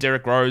 And then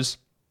Derrick Rose,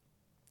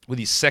 with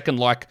his second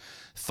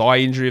thigh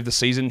injury of the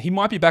season, he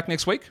might be back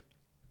next week.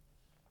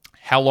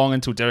 How long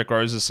until Derrick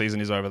Rose's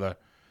season is over, though?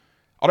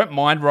 I don't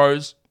mind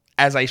Rose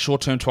as a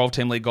short-term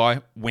 12-10 league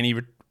guy when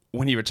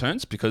he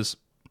returns, because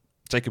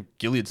Jacob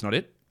Gilead's not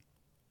it.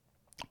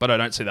 But I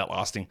don't see that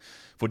lasting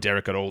for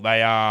Derrick at all.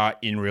 They are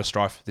in real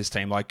strife, this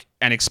team,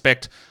 and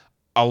expect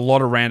a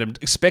lot of random.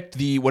 Expect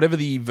whatever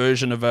the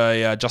version of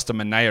a Justin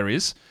Minaya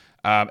is,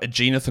 a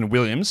Jonathan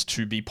Williams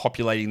to be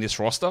populating this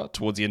roster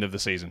towards the end of the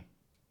season.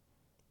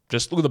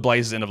 Just look at the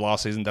Blazers end of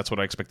last season. That's what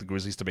I expect the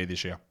Grizzlies to be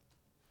this year.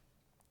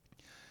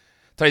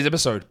 Today's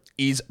episode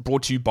is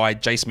brought to you by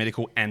Jace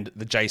Medical and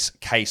the Jace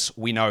Case.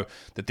 We know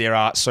that there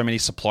are so many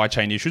supply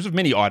chain issues of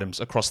many items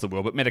across the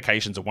world, but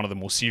medications are one of the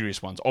more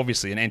serious ones.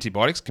 Obviously, and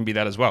antibiotics can be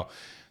that as well.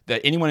 That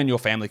anyone in your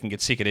family can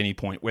get sick at any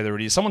point, whether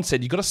it is... Someone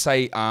said, you've got to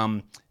say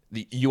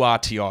the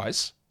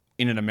URTIs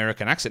in an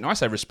American accent. And I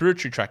say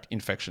respiratory tract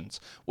infections.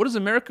 What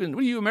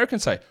do you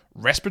Americans say?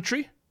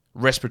 Respiratory?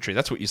 Respiratory.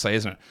 That's what you say,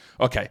 isn't it?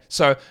 Okay,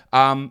 so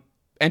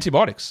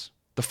antibiotics.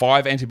 The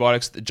 5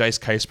 antibiotics that Jace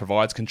Case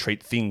provides can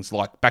treat things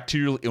like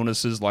bacterial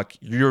illnesses, like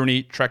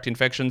urinary tract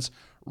infections,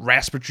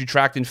 respiratory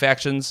tract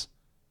infections,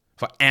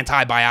 for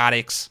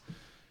antibiotics,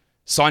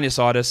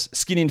 sinusitis,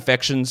 skin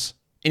infections.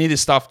 Any of this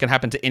stuff can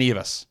happen to any of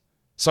us.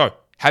 So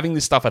having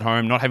this stuff at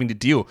home, not having to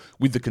deal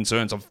with the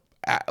concerns of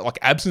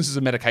absences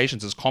of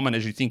medications as common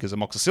as you think as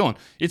amoxicillin,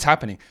 it's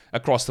happening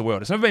across the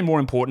world. It's never been more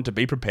important to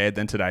be prepared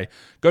than today.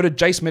 Go to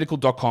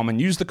jacemedical.com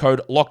and use the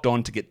code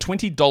LOCKEDON to get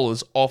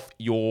 $20 off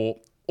your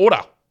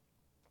order.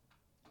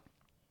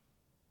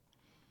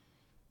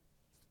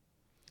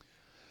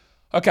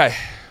 Okay,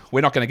 we're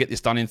not going to get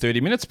this done in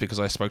 30 minutes because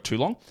I spoke too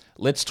long.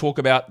 Let's talk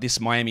about this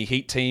Miami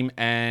Heat team,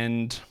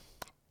 and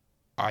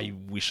I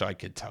wish I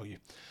could tell you.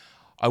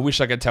 I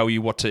wish I could tell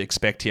you what to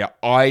expect here.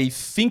 I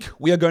think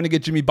we are going to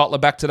get Jimmy Butler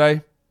back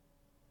today.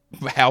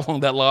 How long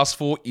that lasts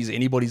for is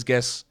anybody's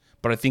guess,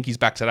 but I think he's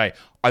back today.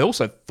 I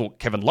also thought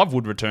Kevin Love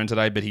would return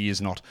today, but he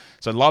is not.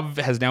 So Love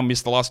has now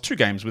missed the last 2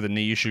 games with a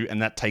knee issue,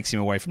 and that takes him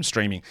away from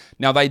streaming.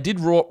 Now, they did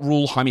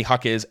rule Jaime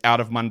Jaquez out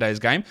of Monday's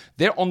game.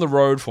 They're on the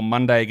road for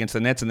Monday against the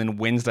Nets and then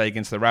Wednesday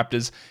against the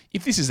Raptors.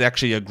 If this is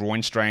actually a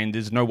groin strain,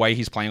 there's no way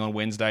he's playing on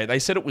Wednesday. They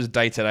said it was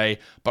day-to-day,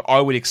 but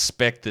I would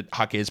expect that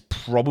Jaquez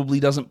probably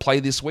doesn't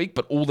play this week,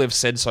 but all they've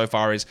said so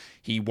far is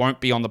he won't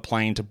be on the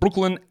plane to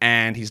Brooklyn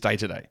and he's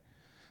day-to-day.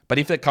 But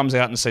if that comes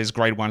out and says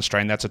grade 1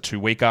 strain, that's a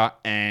 2-weeker,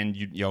 and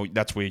you know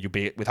that's where you'll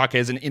be with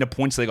Jaquez. And in a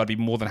points league, I'd be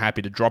more than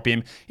happy to drop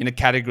him. In a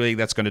category,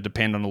 that's going to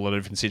depend on a lot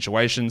of different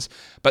situations.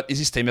 But is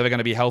this team ever going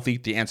to be healthy?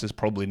 The answer is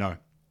probably no.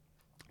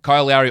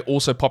 Kyle Lowry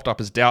also popped up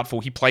as doubtful.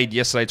 He played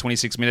yesterday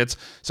 26 minutes.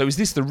 So is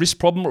this the wrist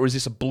problem or is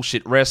this a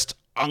bullshit rest?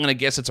 I'm going to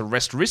guess it's a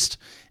wrist,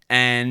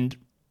 and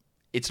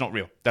it's not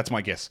real. That's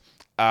my guess.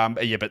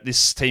 But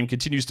this team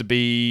continues to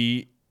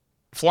be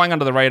flying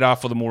under the radar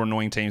for the more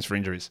annoying teams for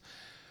injuries.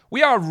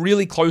 We are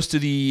really close to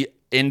the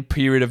end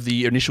period of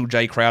the initial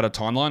Jay Crowder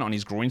timeline on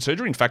his groin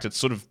surgery. In fact, it's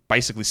sort of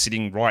basically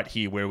sitting right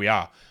here where we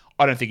are.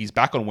 I don't think he's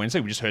back on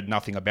Wednesday. We just heard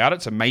nothing about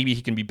it. So maybe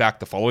he can be back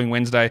the following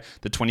Wednesday,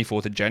 the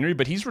 24th of January.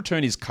 But his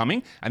return is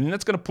coming. And then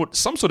that's going to put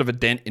some sort of a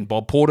dent in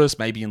Bob Portis,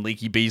 maybe in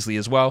Leaky Beasley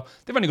as well.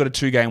 They've only got a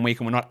 2-game week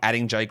and we're not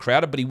adding Jay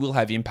Crowder, but he will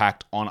have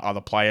impact on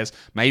other players.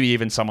 Maybe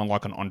even someone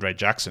like an Andre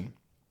Jackson.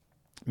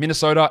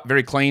 Minnesota,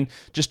 very clean.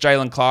 Just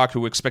Jalen Clark,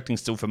 who we're expecting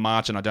still for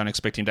March, and I don't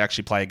expect him to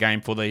actually play a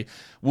game for the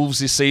Wolves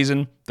this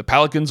season. The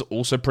Pelicans,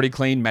 also pretty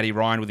clean. Matty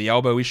Ryan with the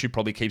elbow issue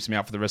probably keeps him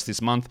out for the rest of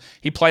this month.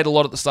 He played a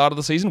lot at the start of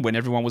the season when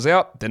everyone was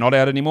out. They're not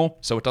out anymore,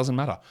 so it doesn't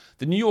matter.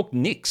 The New York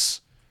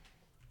Knicks.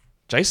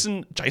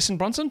 Jason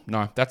Brunson?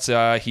 No, that's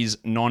his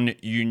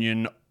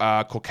non-union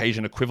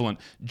Caucasian equivalent.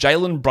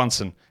 Jalen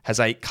Brunson has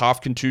a calf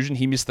contusion.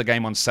 He missed the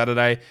game on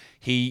Saturday.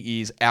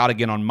 He is out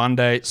again on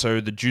Monday, so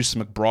the Juice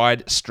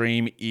McBride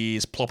stream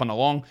is plopping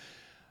along.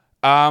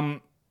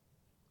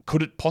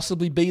 Could it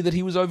possibly be that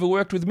he was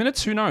overworked with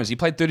minutes? Who knows? He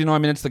played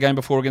 39 minutes the game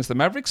before against the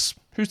Mavericks.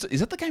 Is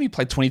that the game he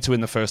played 22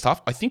 in the first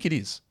half? I think it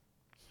is.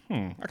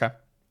 Okay.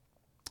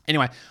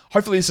 Anyway,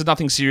 hopefully this is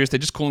nothing serious. They're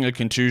just calling it a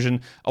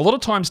contusion. A lot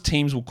of times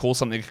teams will call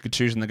something a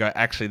contusion. They go,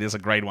 actually, there's a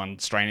grade 1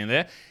 strain in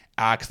there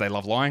because they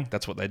love lying.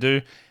 That's what they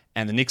do.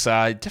 And the Knicks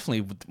are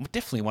definitely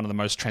one of the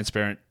most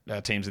transparent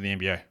teams in the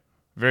NBA.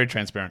 Very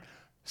transparent.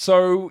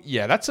 So,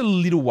 yeah, that's a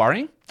little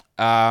worrying.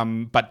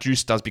 But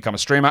Juice does become a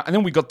streamer. And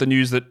then we got the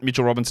news that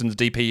Mitchell Robinson's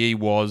DPE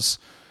was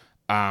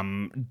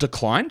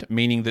declined,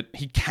 meaning that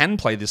he can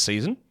play this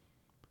season.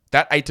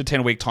 That 8 to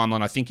 10 week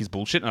timeline, I think, is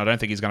bullshit, and I don't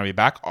think he's going to be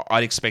back.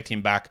 I'd expect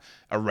him back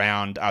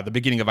around the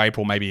beginning of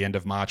April, maybe end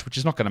of March, which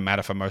is not going to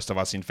matter for most of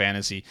us in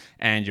fantasy,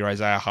 and your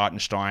Isaiah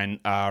Hartenstein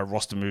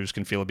roster moves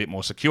can feel a bit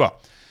more secure.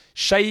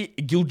 Shai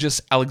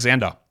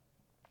Gilgeous-Alexander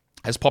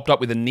has popped up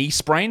with a knee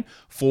sprain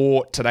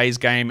for today's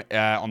game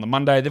on the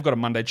Monday. They've got a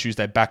Monday,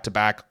 Tuesday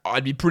back-to-back.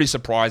 I'd be pretty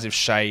surprised if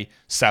Shai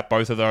sat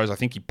both of those. I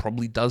think he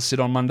probably does sit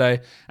on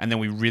Monday. And then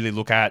we really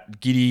look at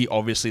Giddey,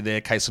 obviously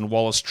there, Cason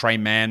Wallace, Trey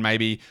Mann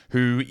maybe,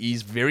 who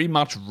is very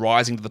much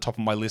rising to the top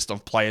of my list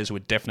of players who are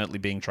definitely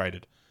being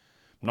traded.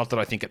 Not that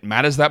I think it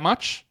matters that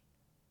much,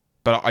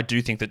 but I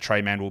do think that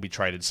Trey Mann will be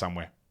traded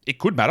somewhere. It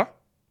could matter.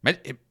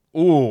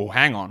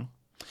 Hang on.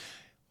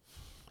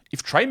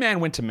 If Trey Mann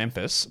went to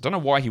Memphis, I don't know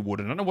why he would.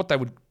 I don't know what they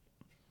would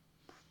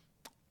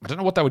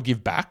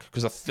give back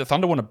because the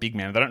Thunder want a big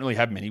man. They don't really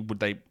have many. Would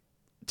they?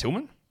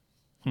 Tillman?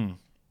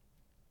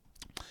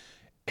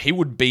 He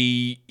would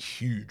be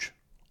huge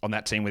on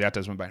that team without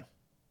Desmond Bane.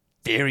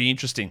 Very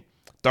interesting.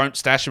 Don't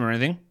stash him or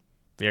anything.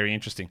 Very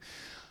interesting.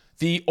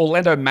 The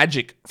Orlando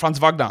Magic, Franz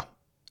Wagner,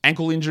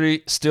 ankle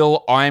injury.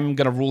 Still, I'm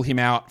going to rule him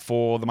out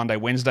for the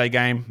Monday-Wednesday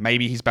game.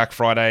 Maybe he's back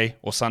Friday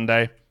or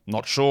Sunday.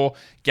 Not sure.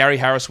 Gary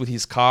Harris with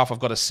his calf. I've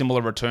got a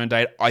similar return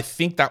date. I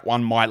think that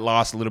one might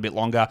last a little bit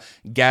longer.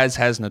 Gaz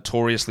has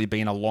notoriously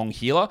been a long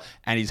healer,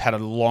 and he's had a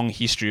long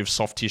history of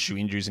soft tissue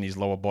injuries in his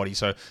lower body,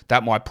 so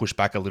that might push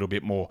back a little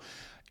bit more.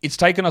 It's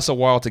taken us a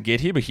while to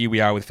get here, but here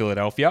we are with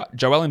Philadelphia.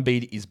 Joel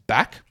Embiid is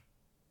back.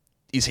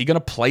 Is he going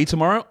to play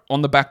tomorrow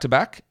on the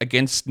back-to-back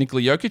against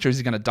Nikola Jokic, or is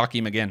he going to duck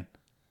him again?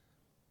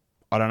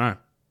 I don't know.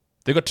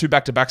 They've got 2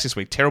 back-to-backs this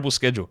week. Terrible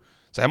schedule.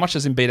 So how much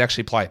does Embiid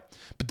actually play?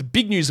 But the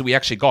big news that we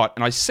actually got,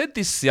 and I said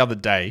this the other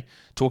day,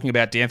 talking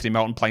about D'Anthony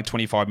Melton playing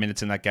 25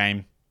 minutes in that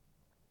game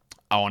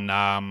on,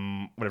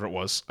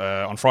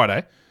 on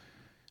Friday.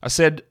 I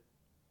said,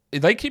 are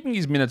they keeping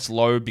his minutes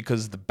low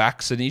because the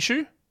back's an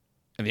issue?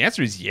 And the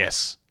answer is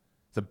yes.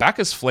 The back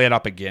has flared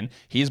up again.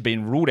 He has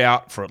been ruled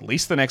out for at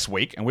least the next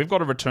week, and we've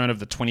got a return of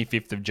the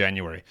 25th of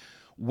January.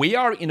 We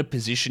are in a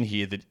position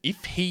here that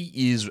if he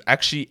is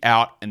actually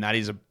out, and that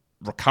is a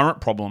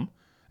recurrent problem,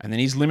 and then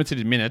he's limited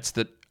in minutes,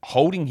 that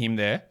holding him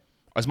there,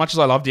 as much as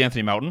I love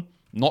D'Anthony Melton,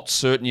 not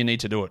certain you need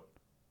to do it.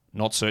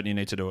 Not certain you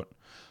need to do it.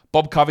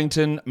 Bob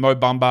Covington, Mo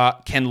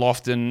Bamba, Ken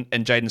Lofton,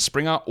 and Jaden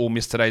Springer all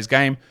missed today's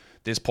game.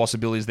 There's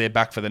possibilities they're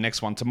back for the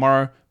next one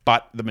tomorrow,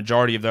 but the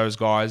majority of those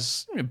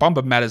guys,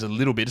 Bamba matters a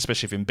little bit,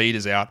 especially if Embiid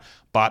is out,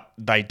 but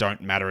they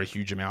don't matter a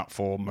huge amount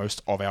for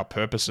most of our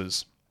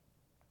purposes.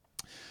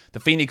 The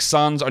Phoenix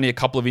Suns, only a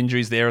couple of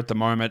injuries there at the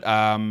moment.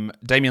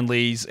 Damian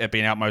Lee's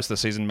been out most of the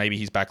season. Maybe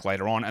he's back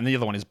later on. And the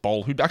other one is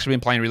Bol, who'd actually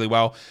been playing really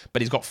well,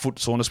 but he's got foot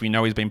soreness. We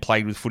know he's been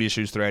plagued with foot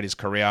issues throughout his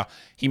career.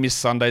 He missed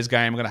Sunday's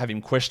game. We're going to have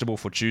him questionable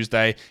for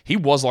Tuesday. He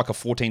was like a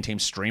 14-team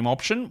stream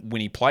option when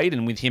he played,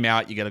 and with him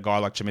out, you get a guy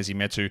like Chimezie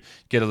Metu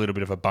get a little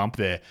bit of a bump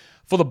there.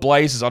 For the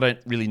Blazers, I don't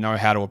really know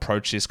how to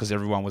approach this because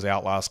everyone was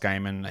out last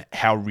game, and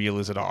how real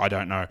is it? I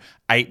don't know.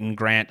 Ayton,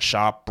 Grant,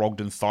 Sharp,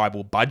 Brogdon,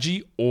 Thibault,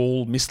 Budgie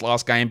all missed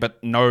last game, but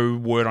no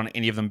word on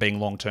any of them being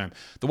long-term.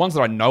 The ones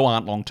that I know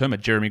aren't long-term are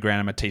Jeremy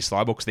Grant and Matisse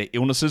Thibault because they're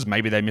illnesses.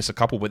 Maybe they miss a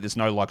couple, but there's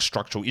no like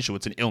structural issue.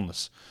 It's an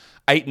illness.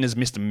 Ayton has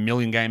missed a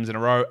million games in a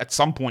row. At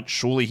some point,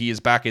 surely he is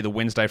back either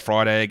Wednesday,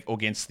 Friday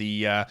against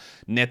the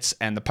Nets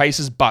and the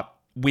Pacers, but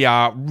we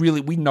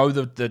know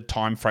the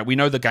time frame. We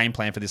know the game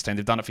plan for this team.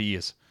 They've done it for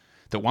years.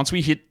 That once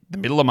we hit the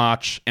middle of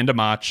March, end of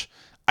March,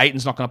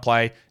 Ayton's not going to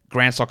play,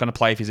 Grant's not going to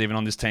play if he's even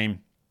on this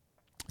team,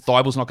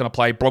 Thibauld's not going to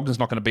play, Brogdon's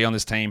not going to be on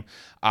this team,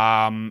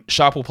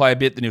 Sharp will play a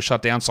bit, then he'll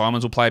shut down,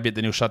 Simons will play a bit,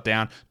 then he'll shut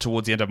down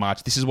towards the end of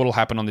March. This is what will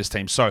happen on this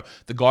team. So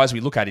the guys we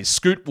look at is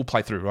Scoot will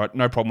play through, right?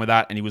 No problem with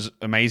that, and he was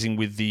amazing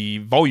with the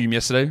volume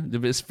yesterday,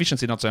 the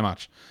efficiency not so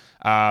much.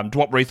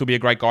 Dwop Reith will be a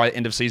great guy.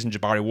 End of season,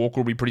 Jabari Walker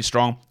will be pretty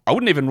strong. I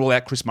wouldn't even rule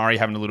out Chris Murray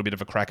having a little bit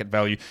of a crack at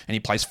value, and he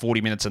plays 40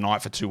 minutes a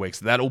night for 2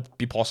 weeks. That'll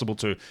be possible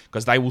too,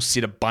 because they will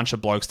sit a bunch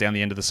of blokes down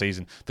the end of the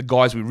season. The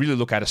guys we really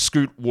look at are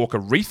Scoot, Walker,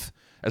 Reith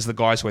as the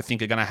guys who I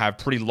think are going to have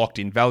pretty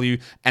locked-in value,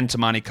 and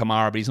Tamani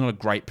Kamara, but he's not a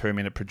great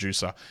per-minute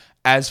producer.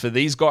 As for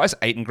these guys,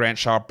 Ayton, Grant,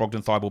 Sharp,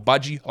 Brogdon, Thibault,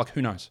 Budgie, like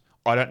who knows?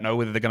 I don't know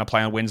whether they're going to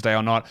play on Wednesday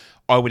or not.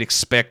 I would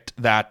expect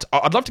that.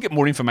 I'd love to get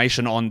more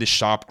information on this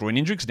Sharp groin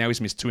injury, because now he's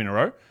missed 2 in a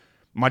row.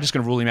 Am I just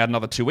going to rule him out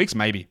another 2 weeks?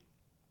 Maybe.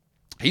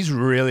 He's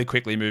really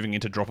quickly moving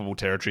into droppable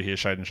territory here,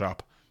 Shaden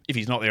Sharp, if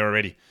he's not there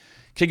already.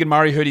 Keegan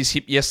Murray hurt his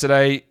hip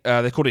yesterday.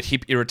 They called it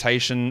hip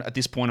irritation. At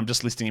this point, I'm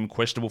just listing him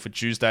questionable for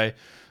Tuesday,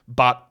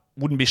 but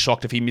wouldn't be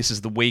shocked if he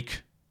misses the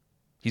week.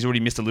 He's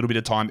already missed a little bit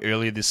of time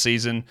earlier this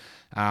season.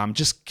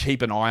 Just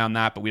keep an eye on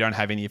that, but we don't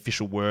have any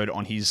official word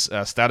on his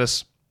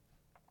status.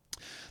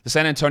 The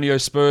San Antonio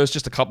Spurs,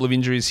 just a couple of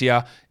injuries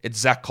here. It's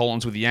Zach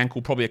Collins with the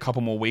ankle. Probably a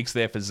couple more weeks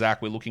there for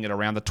Zach. We're looking at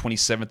around the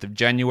 27th of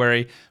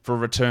January for a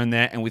return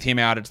there. And with him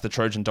out, it's the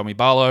Trojan Domi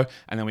Barlow.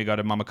 And then we go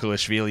to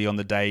Mamakulashvili on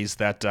the days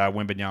that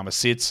Wembanyama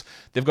sits.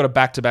 They've got a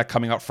back-to-back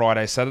coming up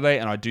Friday, Saturday.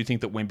 And I do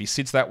think that Wemby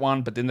sits that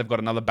one. But then they've got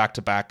another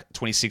back-to-back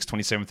 26th,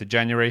 27th of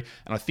January.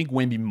 And I think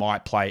Wemby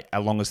might play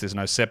as long as there's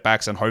no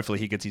setbacks. And hopefully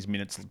he gets his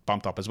minutes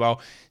bumped up as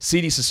well.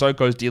 CD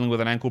Sissoko's dealing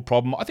with an ankle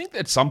problem. I think that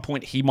at some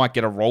point he might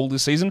get a role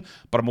this season.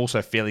 But I'm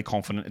also fairly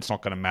confident it's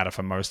not going to matter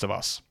for most of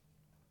us.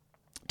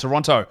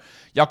 Toronto,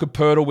 Jakob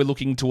Poeltl, we're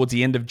looking towards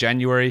the end of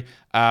January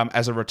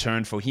as a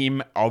return for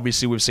him.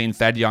 Obviously, we've seen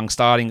Thad Young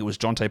starting. It was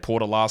Jonte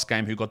Porter last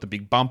game who got the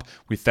big bump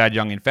with Thad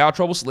Young in foul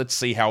trouble. So let's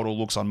see how it all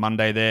looks on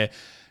Monday there.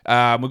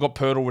 We've got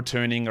Poeltl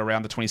returning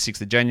around the 26th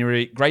of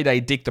January. Grade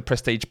A Dick, the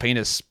Prestige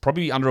Penis,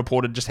 probably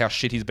underreported just how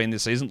shit he's been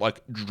this season,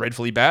 like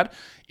dreadfully bad.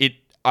 It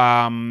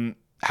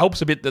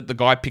helps a bit that the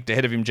guy picked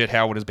ahead of him, Jet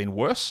Howard, has been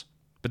worse,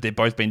 but they've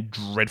both been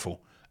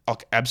dreadful.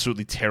 Like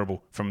absolutely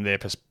terrible from their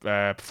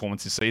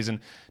performance this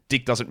season.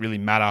 Dick doesn't really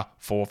matter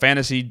for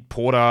fantasy.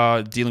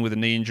 Porter dealing with a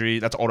knee injury.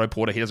 That's Otto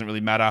Porter. He doesn't really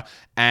matter.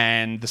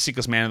 And the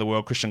sickest man in the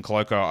world, Christian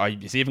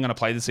Koloko, is he even going to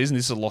play this season?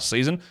 This is a lost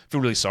season. I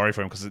feel really sorry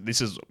for him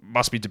because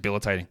must be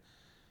debilitating.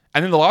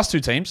 And then the last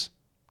 2 teams,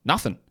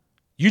 nothing.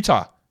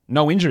 Utah,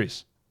 no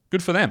injuries.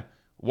 Good for them.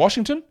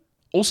 Washington,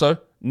 also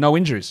no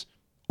injuries.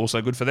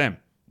 Also good for them.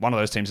 One of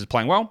those teams is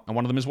playing well, and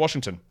one of them is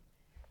Washington.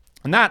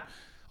 And that...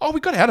 we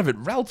got out of it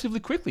relatively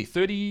quickly,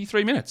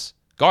 33 minutes.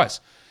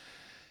 Guys,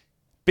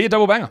 be a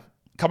double banger.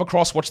 Come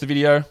across, watch the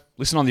video,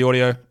 listen on the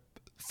audio,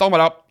 thumb it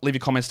up, leave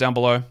your comments down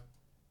below.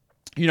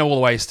 You know all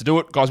the ways to do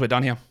it. Guys, we're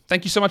done here.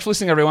 Thank you so much for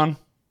listening, everyone.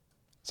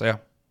 See ya.